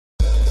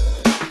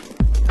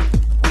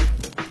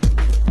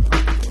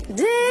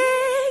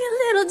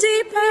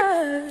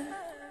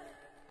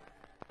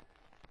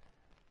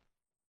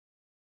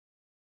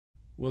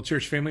Well,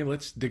 church family,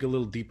 let's dig a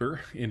little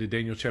deeper into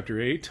Daniel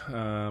chapter 8.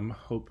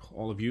 Hope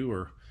all of you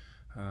are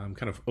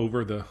kind of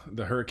over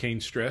the hurricane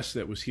stress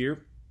that was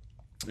here.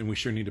 And we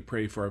sure need to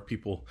pray for our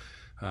people,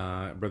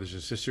 brothers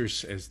and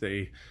sisters, as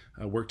they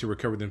work to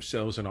recover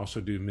themselves and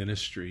also do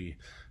ministry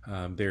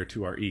there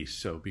to our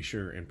east. So be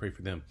sure and pray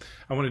for them.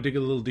 I want to dig a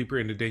little deeper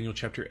into Daniel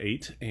chapter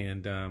 8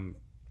 and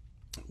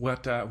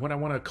what I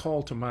want to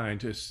call to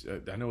mind is,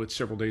 I know it's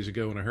several days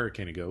ago and a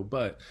hurricane ago,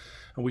 but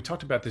we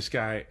talked about this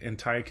guy,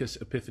 Antiochus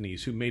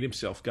Epiphanes, who made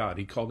himself God.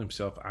 He called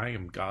himself, I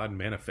am God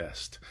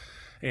manifest.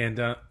 And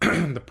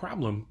the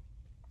problem,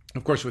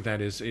 of course, with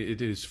that is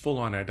it is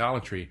full-on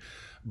idolatry.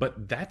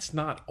 But that's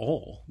not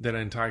all that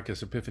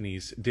Antiochus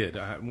Epiphanes did.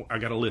 I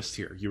got a list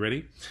here. You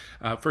ready?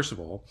 First of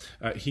all,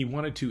 he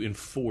wanted to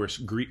enforce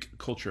Greek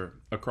culture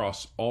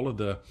across all of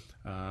the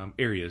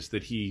areas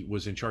that he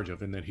was in charge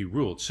of and that he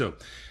ruled. So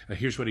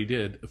here's what he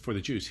did for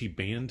the Jews. He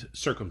banned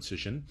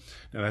circumcision.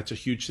 Now that's a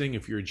huge thing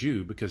if you're a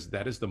Jew, because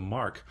that is the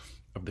mark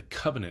of the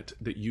covenant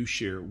that you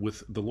share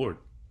with the Lord.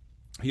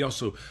 He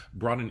also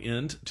brought an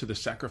end to the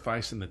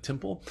sacrifice in the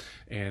temple.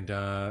 And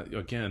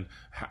again,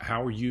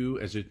 how are you,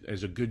 as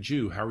a good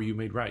Jew, how are you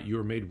made right? You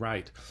are made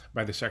right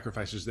by the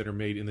sacrifices that are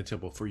made in the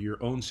temple for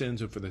your own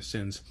sins and for the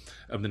sins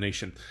of the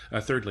nation.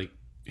 Thirdly,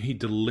 he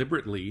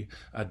deliberately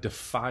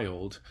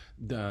defiled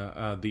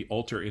the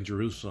altar in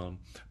Jerusalem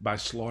by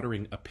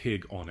slaughtering a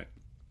pig on it.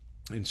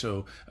 And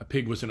so a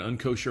pig was an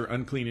unkosher,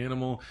 unclean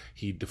animal.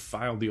 He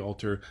defiled the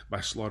altar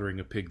by slaughtering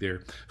a pig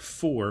there.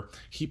 4,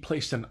 he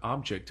placed an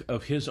object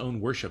of his own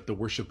worship, the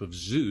worship of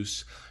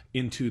Zeus,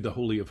 into the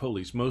Holy of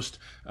Holies. Most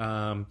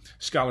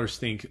scholars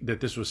think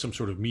that this was some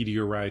sort of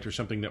meteorite or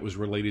something that was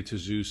related to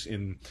Zeus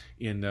in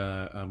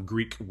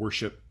Greek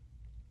worship.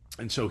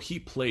 And so he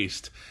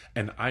placed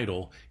an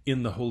idol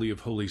in the Holy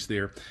of Holies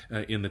there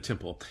in the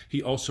temple.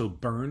 He also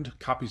burned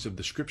copies of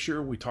the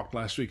scripture. We talked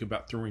last week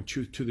about throwing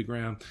truth to the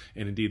ground.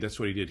 And indeed, that's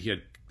what he did. He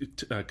had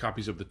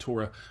copies of the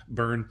Torah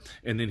burned,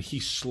 and then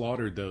he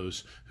slaughtered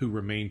those who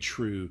remained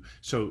true.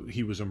 So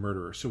he was a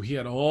murderer. So he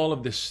had all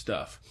of this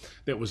stuff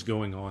that was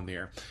going on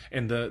there.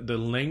 And the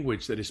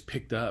language that is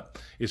picked up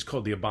is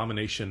called the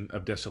abomination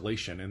of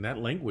desolation. And that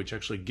language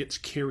actually gets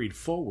carried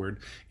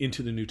forward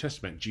into the New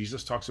Testament.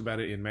 Jesus talks about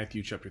it in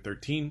Matthew chapter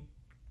 13.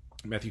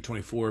 Matthew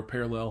 24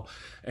 parallel.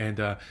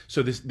 And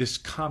so this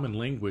common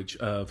language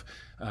of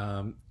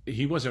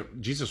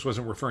Jesus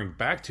wasn't referring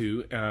back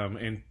to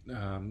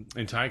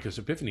Antiochus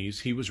Epiphanes.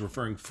 He was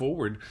referring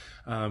forward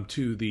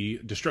to the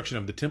destruction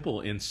of the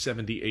temple in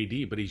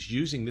 70 AD, but he's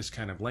using this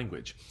kind of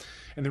language.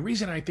 And the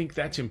reason I think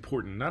that's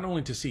important, not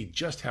only to see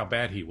just how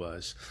bad he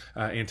was,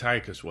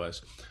 Antiochus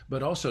was,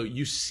 but also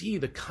you see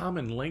the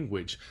common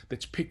language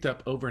that's picked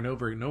up over and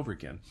over and over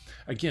again.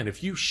 Again,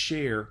 if you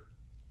share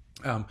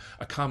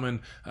a common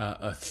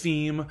a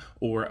theme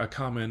or a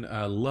common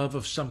love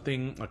of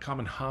something, a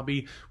common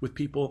hobby with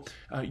people,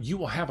 you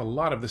will have a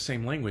lot of the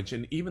same language,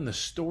 and even the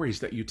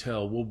stories that you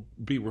tell will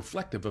be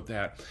reflective of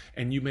that.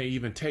 And you may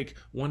even take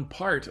one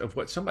part of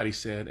what somebody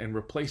said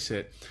and place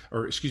it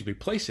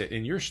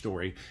in your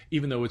story,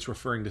 even though it's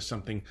referring to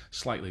something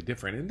slightly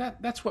different. And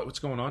that's what's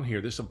going on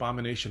here. This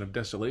abomination of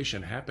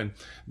desolation happened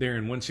there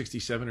in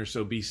 167 or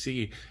so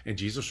BC, and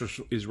Jesus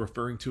is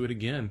referring to it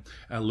again,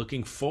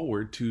 looking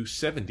forward to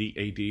 70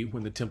 AD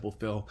when the temple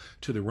fell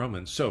to the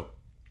Romans. So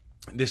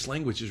this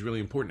language is really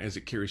important as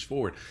it carries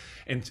forward.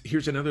 And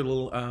here's another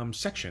little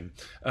section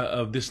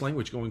of this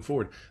language going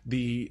forward.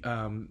 The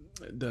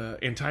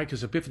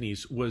Antiochus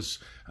Epiphanes was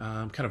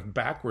kind of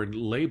backward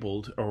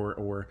labeled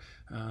or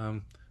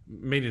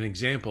made an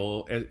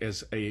example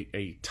as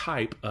a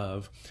type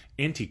of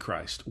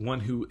Antichrist,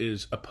 one who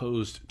is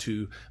opposed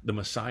to the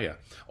Messiah.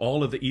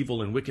 All of the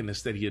evil and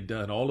wickedness that he had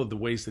done, all of the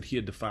ways that he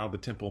had defiled the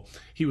temple,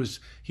 he was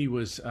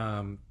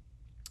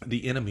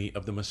the enemy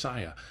of the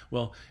Messiah.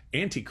 Well,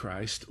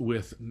 Antichrist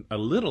with a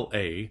little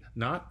a,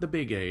 not the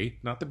big A,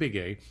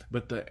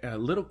 but the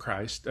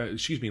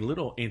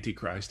little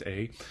Antichrist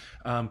A.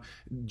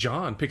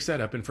 John picks that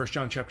up in 1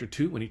 John chapter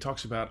 2 when he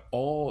talks about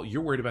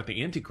you're worried about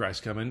the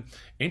Antichrist coming.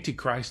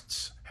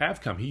 Antichrists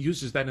have come. He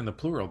uses that in the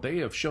plural. They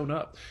have shown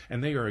up,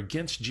 and they are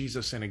against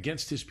Jesus and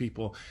against his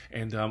people.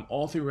 And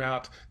all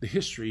throughout the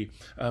history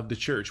of the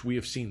church, we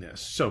have seen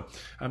this. So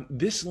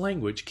this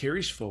language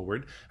carries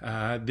forward.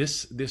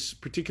 This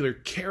particular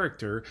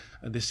character,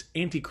 this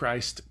Antichrist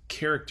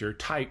character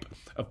type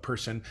of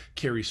person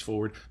carries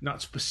forward,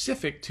 not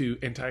specific to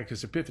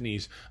Antiochus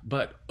Epiphanes,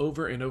 but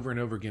over and over and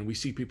over again, we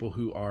see people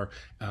who are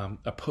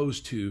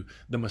opposed to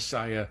the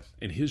Messiah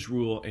and his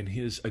rule and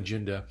his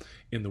agenda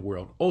in the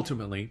world.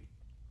 Ultimately,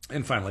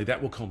 and finally,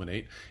 that will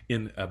culminate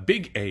in a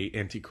big A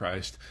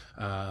Antichrist,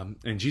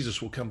 and Jesus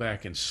will come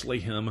back and slay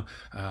him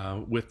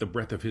with the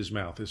breath of his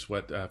mouth, is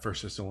what 1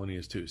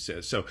 Thessalonians 2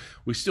 says. So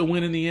we still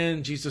win in the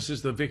end. Jesus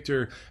is the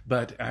victor,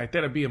 but I thought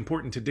it'd be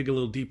important to dig a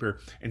little deeper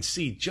and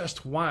see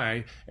just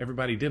why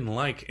everybody didn't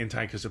like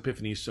Antiochus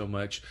Epiphanes so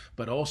much,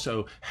 but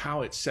also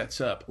how it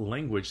sets up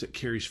language that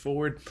carries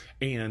forward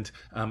and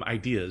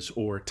ideas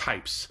or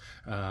types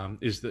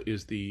is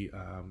the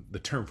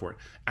term for it.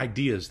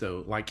 Ideas,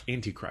 though, like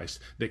Antichrist,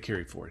 that get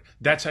carried forward.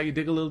 That's how you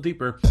dig a little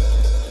deeper.